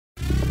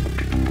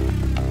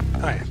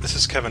Hi, this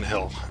is Kevin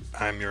Hill.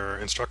 I'm your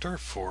instructor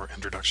for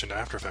Introduction to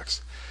After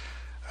Effects.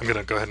 I'm going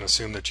to go ahead and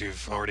assume that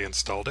you've already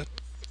installed it.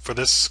 For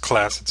this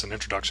class, it's an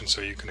introduction,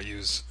 so you can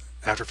use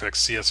After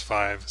Effects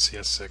CS5,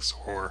 CS6,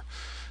 or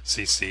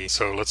CC.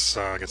 So let's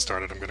get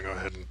started. I'm going to go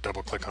ahead and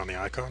double click on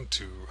the icon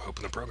to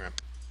open the program.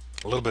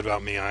 A little bit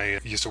about me. I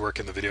used to work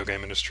in the video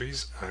game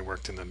industries. I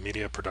worked in the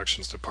media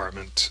productions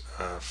department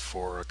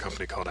for a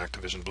company called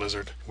Activision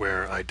Blizzard,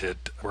 where I did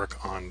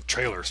work on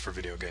trailers for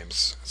video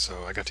games.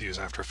 So I got to use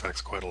After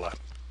Effects quite a lot.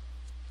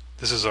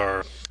 This is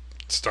our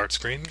start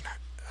screen.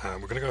 We're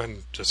going to go ahead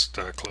and just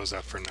close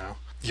that for now.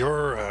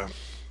 Your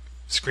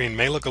screen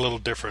may look a little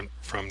different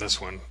from this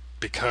one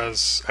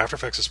because After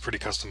Effects is pretty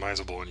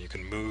customizable and you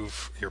can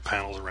move your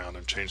panels around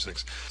and change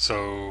things.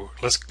 So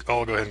let's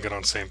all go ahead and get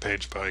on the same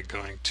page by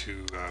going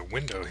to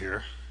Window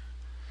here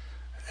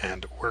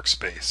and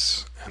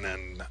Workspace, and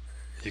then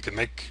you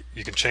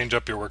can change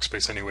up your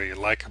workspace any way you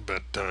like,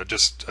 but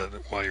just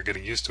while you're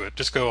getting used to it,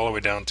 just go all the way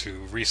down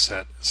to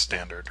Reset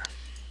Standard.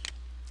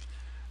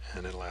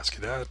 And it'll ask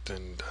you that,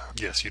 and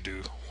yes, you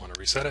do want to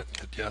reset it.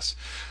 Hit yes.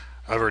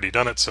 I've already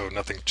done it, so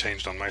nothing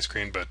changed on my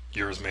screen, but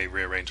yours may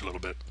rearrange a little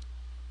bit.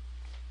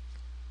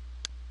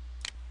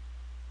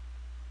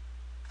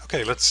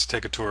 Okay, let's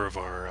take a tour of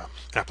our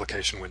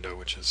application window,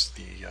 which is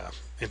the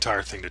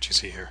entire thing that you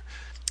see here.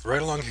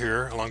 Right along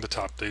here, along the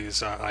top,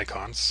 these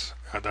icons,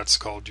 that's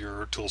called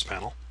your Tools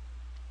panel.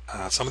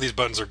 Some of these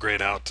buttons are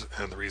grayed out,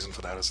 and the reason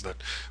for that is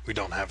that we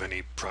don't have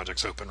any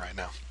projects open right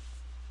now.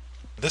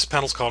 This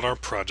panel is called our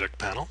Project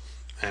panel,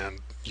 and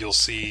you'll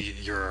see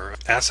your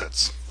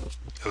assets,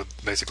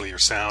 basically your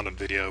sound and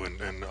video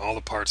and all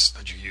the parts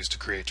that you use to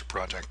create your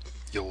project.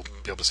 You'll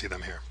be able to see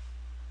them here.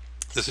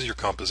 This is your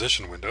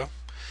Composition window,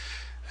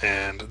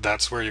 and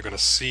that's where you're going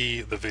to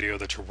see the video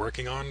that you're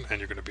working on, and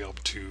you're going to be able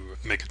to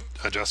make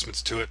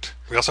adjustments to it.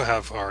 We also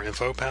have our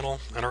Info panel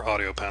and our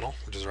Audio panel,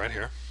 which is right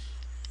here,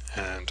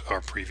 and our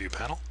Preview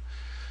panel,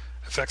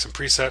 Effects and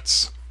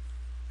Presets,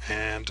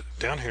 and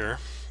down here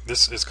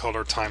this is called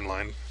our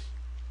Timeline,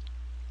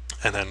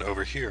 and then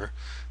over here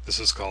this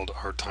is called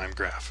our Time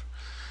Graph.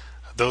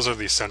 Those are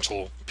the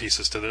essential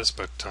pieces to this,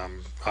 but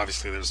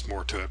obviously there's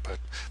more to it, but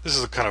this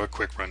is kind of a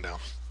quick rundown.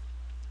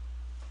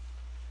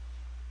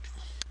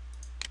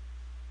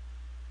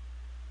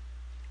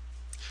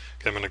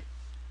 Okay, I'm going to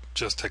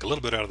just take a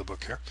little bit out of the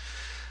book here.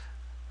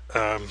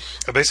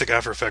 A basic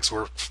After Effects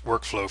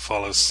workflow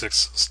follows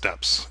 6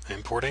 steps: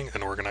 importing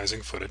and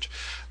organizing footage.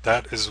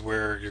 That is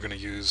where you're going to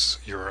use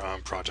your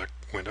project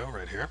window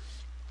right here.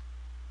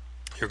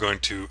 You're going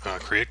to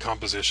create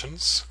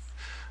compositions,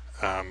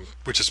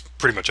 which is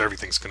pretty much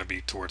everything's going to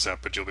be towards that,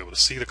 but you'll be able to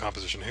see the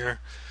composition here.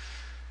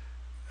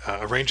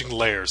 Arranging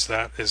layers,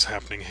 that is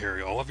happening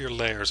here. All of your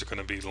layers are going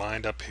to be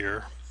lined up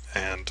here,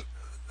 and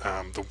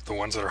the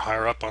ones that are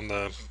higher up on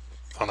the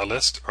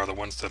list are the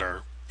ones that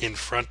are in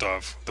front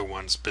of the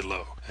ones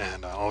below,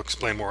 and I'll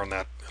explain more on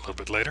that a little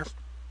bit later.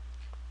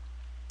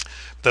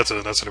 That's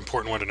an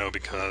important one to know,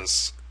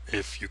 because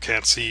if you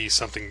can't see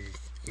something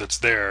that's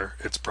there,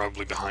 it's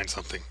probably behind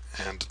something,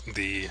 and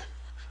the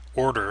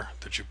order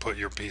that you put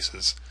your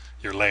pieces,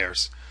 your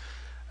layers,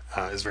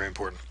 is very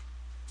important.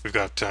 We've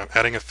got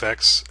adding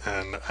effects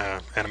and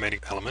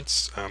animating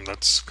elements.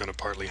 That's going to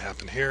partly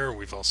happen here.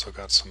 We've also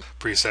got some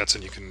presets,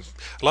 and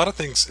a lot of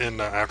things in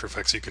After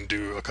Effects you can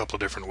do a couple of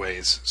different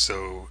ways,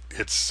 so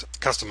it's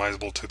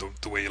customizable to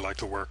the way you like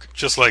to work.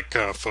 Just like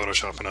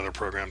Photoshop and other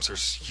programs,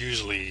 there's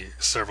usually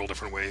several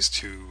different ways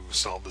to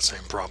solve the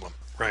same problem.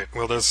 Right,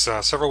 well, there's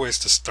several ways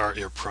to start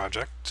your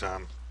project.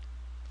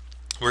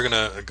 We're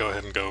going to go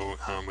ahead and go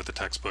with the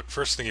textbook.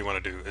 First thing you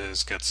want to do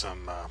is get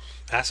some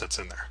assets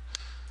in there.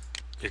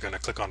 You're going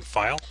to click on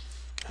File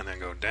and then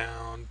go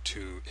down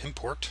to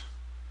Import,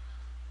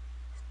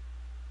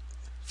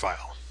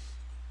 File,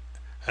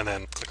 and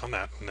then click on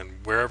that, and then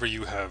wherever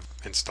you have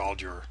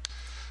installed your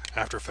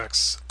After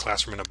Effects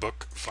Classroom in a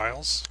Book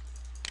files,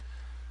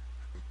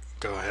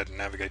 go ahead and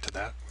navigate to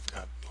that. We've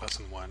got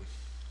Lesson 1,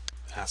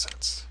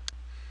 Assets.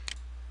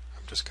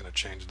 I'm just going to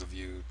change the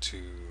view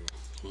to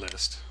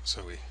List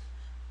so we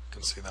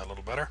can see that a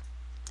little better.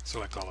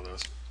 Select all of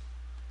those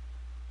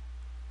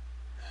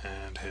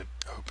and hit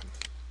Open.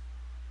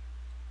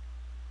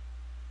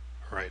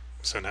 Right,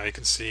 so now you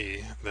can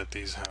see that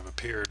these have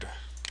appeared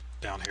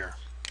down here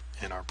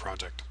in our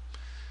project.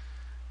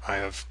 I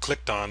have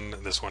clicked on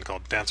this one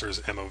called Dancers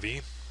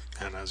MOV,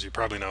 and as you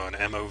probably know, an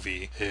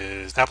MOV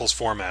is Apple's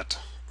format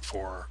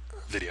for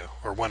video,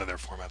 or one of their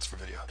formats for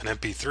video. An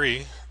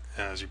MP3,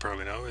 as you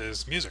probably know,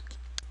 is music,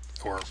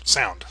 or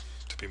sound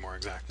to be more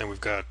exact. Then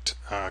we've got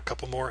a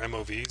couple more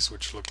MOVs,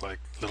 which look like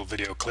little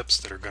video clips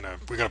that we're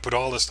gonna put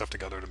all this stuff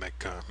together to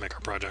make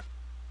our project.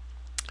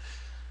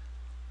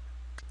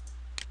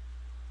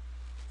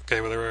 Okay,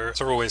 well, there are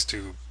several ways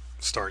to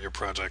start your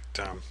project.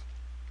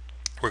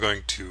 We're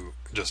going to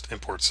just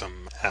import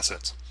some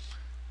assets.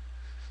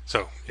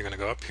 So you're going to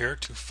go up here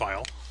to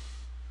File,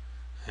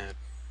 and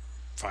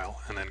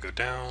then go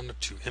down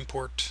to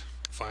Import,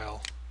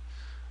 File,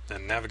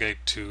 then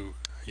navigate to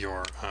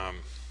your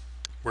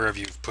wherever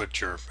you've put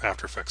your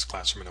After Effects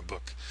Classroom in a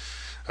Book.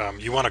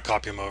 You want to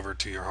copy them over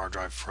to your hard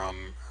drive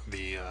from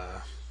the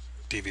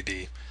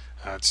DVD.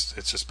 It's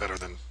just better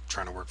than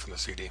trying to work from the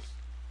CD.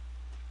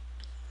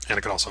 And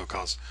it can also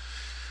cause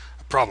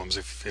problems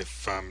if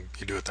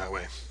you do it that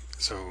way.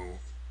 So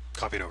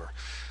copy it over.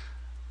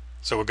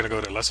 So we're going to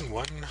go to lesson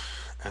 1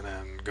 and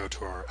then go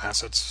to our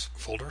assets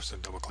folder, so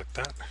double click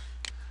that.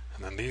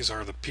 And then these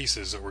are the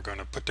pieces that we're going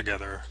to put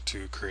together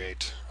to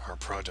create our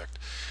project.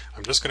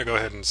 I'm just going to go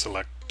ahead and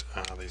select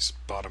these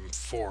bottom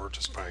 4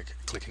 just by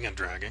clicking and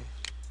dragging.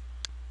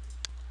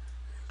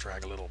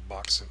 Drag a little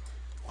box in,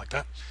 like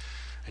that.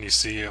 And you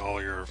see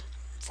all your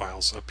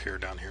files appear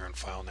down here in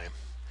file name.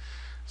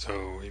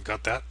 So you've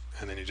got that,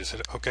 and then you just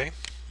hit OK.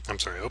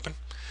 Open.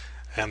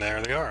 And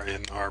there they are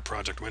in our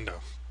project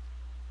window.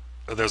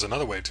 There's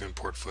another way to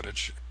import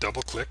footage.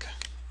 Double click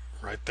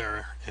right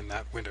there in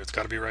that window. It's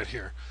got to be right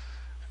here.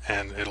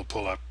 And it'll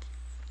pull up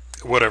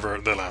whatever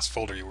the last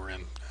folder you were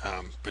in,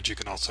 but you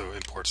can also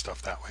import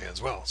stuff that way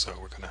as well. So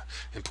we're going to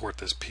import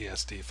this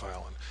PSD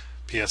file, and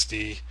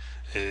PSD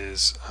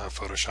is a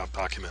Photoshop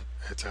document.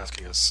 It's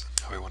asking us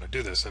how we want to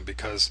do this, and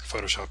because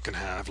Photoshop can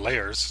have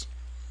layers,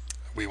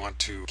 we want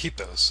to keep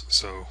those.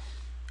 So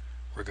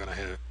we're going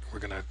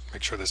to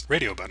make sure this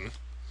radio button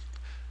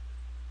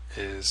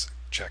is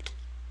checked,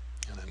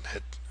 and then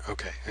hit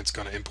OK. It's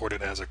going to import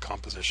it as a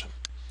composition.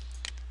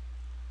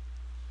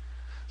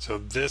 So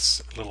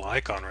this little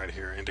icon right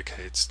here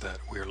indicates that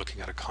we're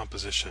looking at a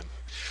composition.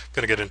 I'm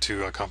going to get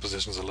into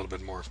compositions a little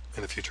bit more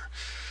in the future.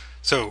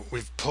 So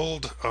we've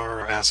pulled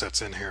our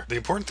assets in here. The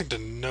important thing to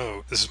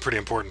note, this is pretty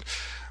important,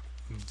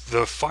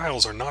 the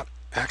files are not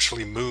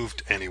actually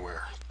moved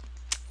anywhere.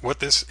 What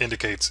this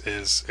indicates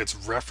is it's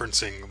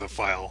referencing the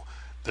file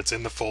that's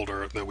in the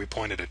folder that we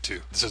pointed it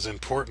to. This is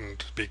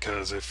important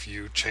because if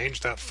you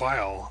change that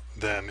file,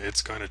 then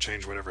it's going to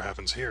change whatever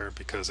happens here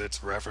because it's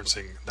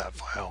referencing that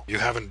file. You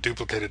haven't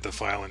duplicated the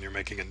file and you're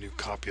making a new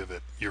copy of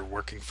it. You're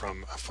working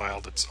from a file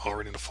that's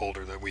already in a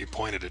folder that we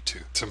pointed it to.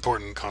 It's an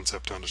important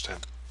concept to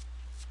understand.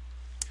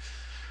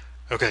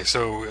 Okay,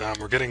 so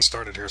we're getting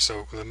started here.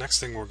 So the next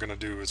thing we're going to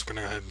do is we're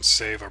going to go ahead and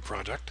save our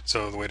project.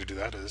 So the way to do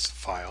that is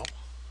File,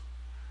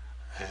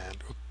 and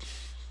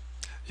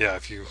yeah,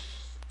 if you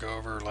go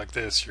over like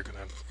this, you're going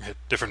to hit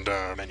different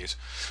menus.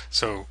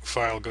 So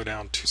File, go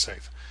down to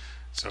Save.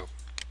 So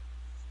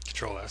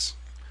Control S.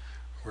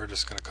 We're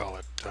just going to call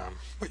it,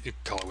 you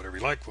call it whatever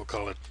you like. We'll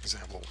call it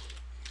Example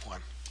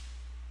 1.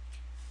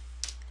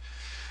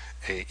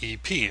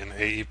 AEP, and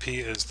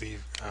AEP is the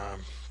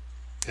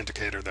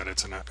indicator that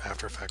it's an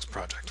After Effects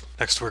project.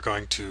 Next we're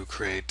going to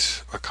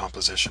create a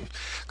composition.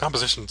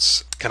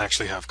 Compositions can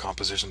actually have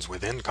compositions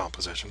within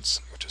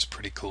compositions, which is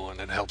pretty cool, and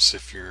it helps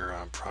if your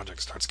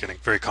project starts getting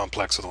very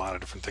complex with a lot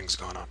of different things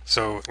going on.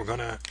 So we're going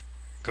to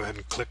go ahead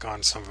and click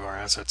on some of our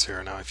assets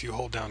here. Now if you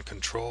hold down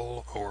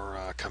Control or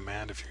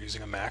Command if you're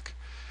using a Mac,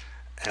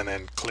 and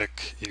then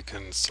click, you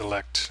can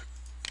select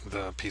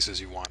the pieces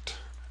you want.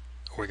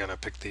 We're going to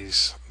pick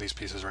these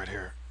pieces right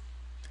here.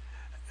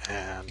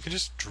 And you can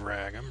just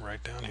drag them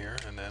right down here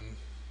and then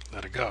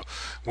let it go.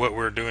 What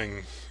we're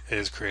doing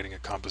is creating a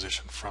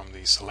composition from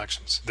these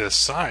selections. The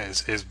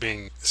size is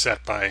being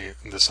set by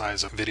the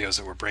size of videos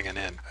that we're bringing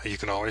in. You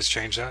can always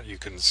change that. You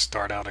can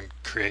start out and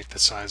create the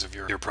size of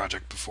your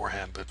project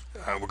beforehand, but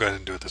we'll go ahead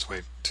and do it this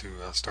way to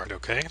start.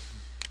 OK.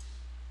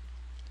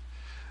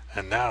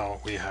 And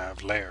now we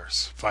have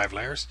layers, 5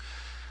 layers.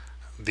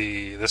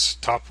 This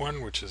top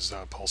one, which is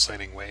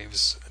pulsating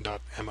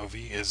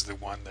waves.mov, is the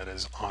one that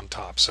is on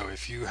top. So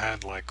if you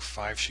had like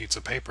 5 sheets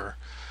of paper,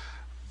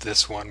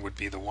 this one would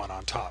be the one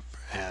on top,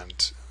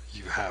 and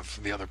you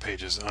have the other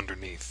pages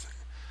underneath.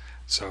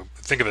 So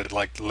think of it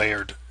like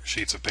layered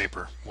sheets of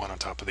paper, one on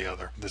top of the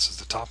other. This is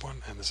the top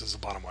one, and this is the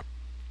bottom one.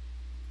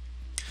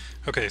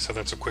 Okay, so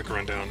that's a quick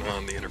rundown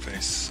on the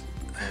interface,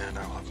 and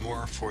I'll have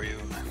more for you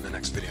in the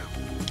next video.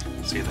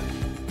 See you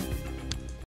then.